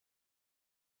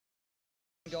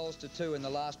goals to 2 in the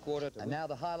last quarter. And now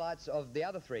the highlights of the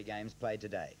other 3 games played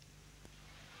today.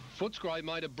 Footscray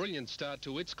made a brilliant start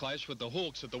to its clash with the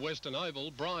Hawks at the Western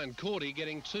Oval, Brian Cordy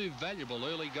getting 2 valuable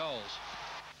early goals.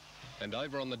 And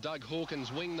over on the Doug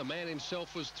Hawkins wing, the man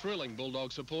himself was thrilling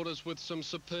Bulldog supporters with some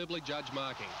superbly judged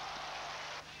marking.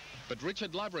 But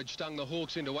Richard Loveridge stung the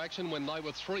Hawks into action when they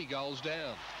were 3 goals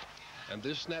down. And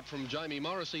this snap from Jamie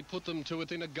Morrissey put them to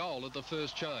within a goal at the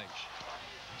first change.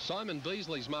 Simon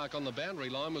Beasley's mark on the boundary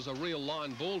line was a real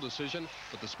line ball decision,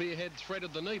 but the spearhead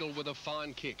threaded the needle with a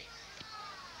fine kick.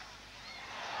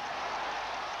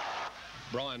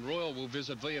 Brian Royal will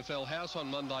visit VFL House on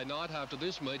Monday night after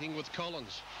this meeting with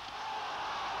Collins.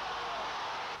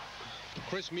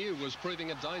 Chris Mew was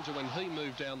proving a danger when he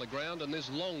moved down the ground, and this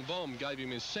long bomb gave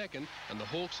him his second, and the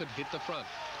Hawks had hit the front.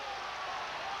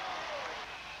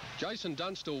 Jason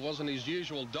Dunstall wasn't his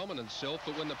usual dominant self,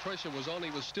 but when the pressure was on,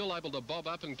 he was still able to bob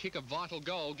up and kick a vital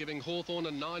goal, giving Hawthorn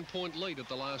a 9-point lead at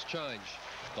the last change.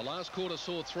 The last quarter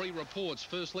saw 3 reports.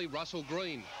 Firstly, Russell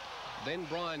Green. Then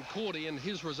Brian Cordy, and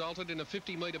his resulted in a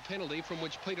 50-metre penalty from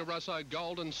which Peter Russo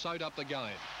goaled and sewed up the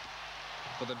game.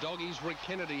 For the Doggies, Rick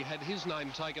Kennedy had his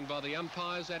name taken by the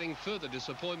umpires, adding further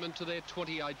disappointment to their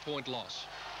 28-point loss.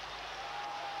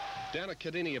 Down at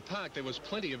Cardinia Park, there was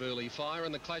plenty of early fire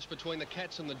in the clash between the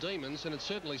Cats and the Demons, and it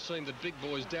certainly seemed that big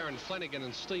boys Darren Flanagan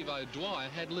and Steve O'Dwyer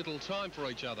had little time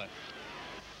for each other.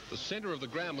 The centre of the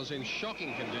ground was in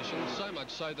shocking condition, so much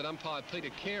so that umpire Peter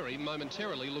Carey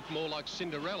momentarily looked more like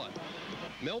Cinderella.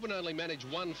 Melbourne only managed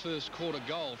 1 first-quarter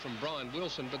goal from Brian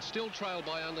Wilson, but still trailed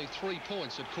by only 3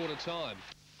 points at quarter time.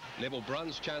 Neville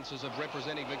Brunn's chances of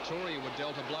representing Victoria were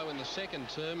dealt a blow in the second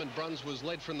term, and Bruns was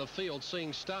led from the field,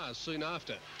 seeing stars soon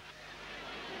after.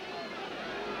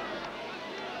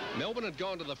 Melbourne had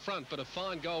gone to the front, but a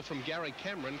fine goal from Gary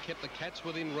Cameron kept the Cats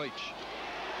within reach.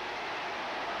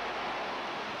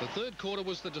 The third quarter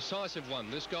was the decisive one,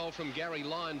 this goal from Gary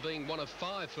Lyon being 1 of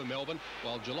 5 for Melbourne,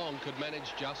 while Geelong could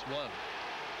manage just 1.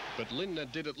 But Lindner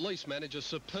did at least manage a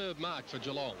superb mark for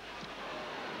Geelong.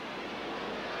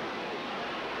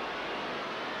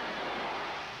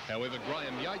 However,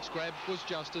 Graham Yates' grab was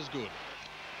just as good.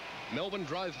 Melbourne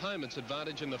drove home its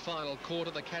advantage in the final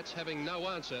quarter, the Cats having no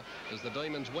answer as the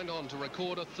Demons went on to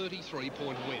record a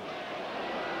 33-point win.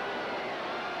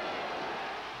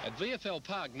 At VFL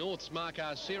Park, North's Mark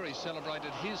Arceri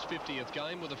celebrated his 50th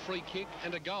game with a free kick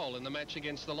and a goal in the match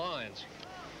against the Lions.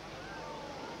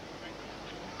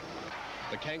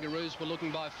 The Kangaroos were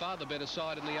looking by far the better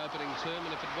side in the opening term,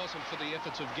 and if it wasn't for the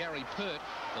efforts of Gary Pert,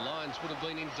 the Lions would have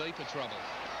been in deeper trouble.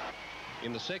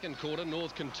 In the second quarter,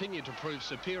 North continued to prove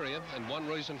superior, and one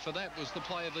reason for that was the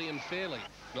play of Ian Fairley.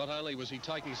 Not only was he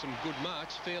taking some good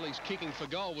marks, Fairley's kicking for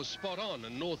goal was spot on,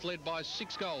 and North led by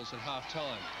 6 goals at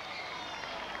half-time.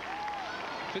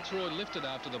 Fitzroy lifted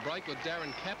after the break with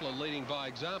Darren Kapler leading by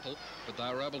example, but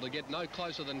they were able to get no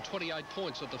closer than 28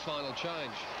 points at the final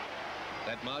change.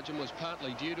 That margin was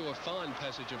partly due to a fine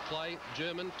passage of play,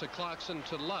 German to Clarkson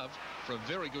to Love for a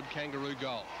very good Kangaroo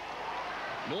goal.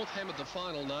 North hammered the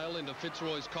final nail into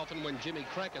Fitzroy's coffin when Jimmy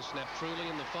Cracker snapped truly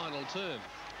in the final term.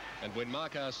 And when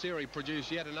Mark Arceri produced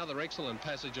yet another excellent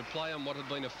passage of play on what had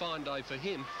been a fine day for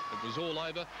him, it was all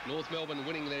over, North Melbourne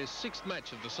winning their 6th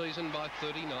match of the season by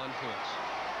 39 points.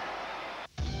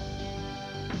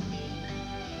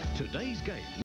 Today's game.